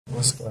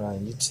What's going on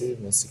YouTube?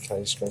 Mr.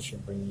 Kelly Scratcher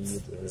bringing you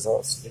the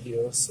results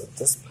video. So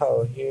this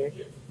pile here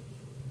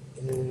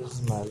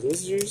is my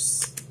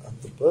losers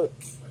of the book.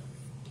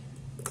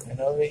 And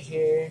over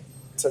here,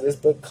 so this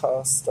book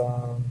cost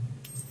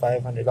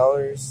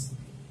 $500.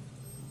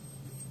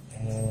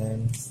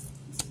 And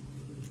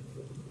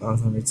I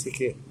was on the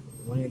ticket,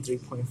 1 in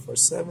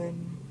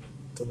 3.47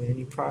 to win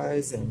any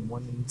prize, and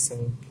 1 in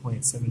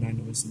 7.79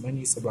 to win some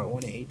money. So about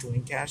 1 in 8 to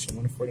win cash, and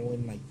 1 in 4 to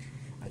win like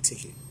a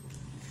ticket.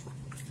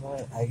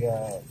 But I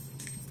got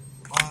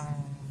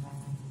 1,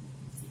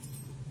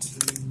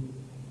 2,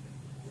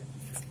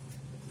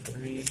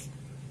 3,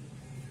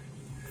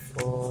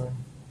 4,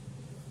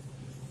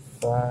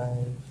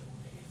 5,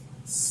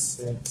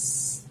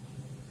 6,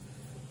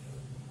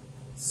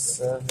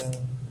 7,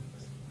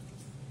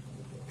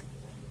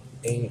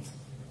 8,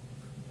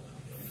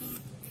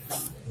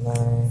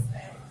 9,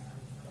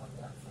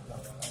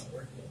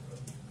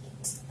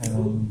 10,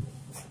 11,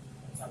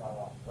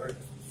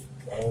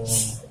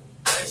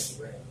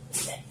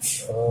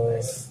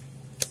 12,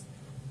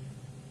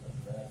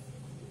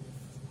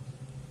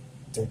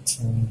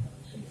 13,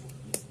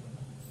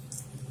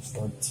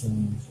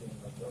 14,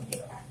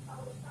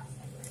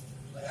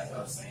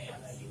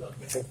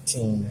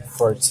 15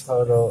 for a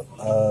total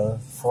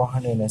of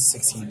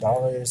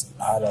 $460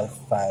 out of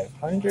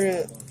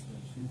 500.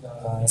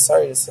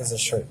 Sorry this is a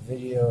short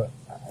video.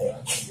 I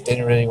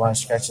didn't really want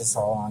to scratch this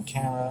all on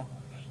camera.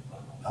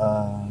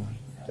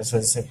 This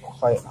would take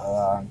quite a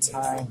long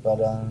time,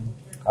 but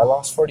I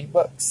lost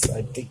 $40.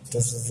 I think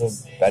this is a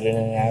better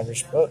than an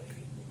average book.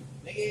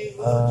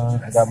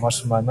 I got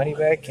most of my money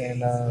back,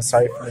 and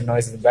sorry for the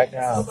noise in the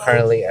background. I'm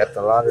currently at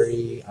the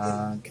lottery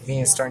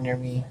convenience store near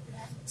me,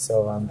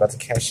 so I'm about to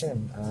cash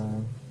in.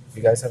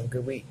 You guys have a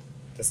good week.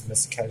 This is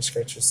Mr. Cat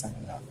Scratcher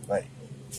signing out. Bye.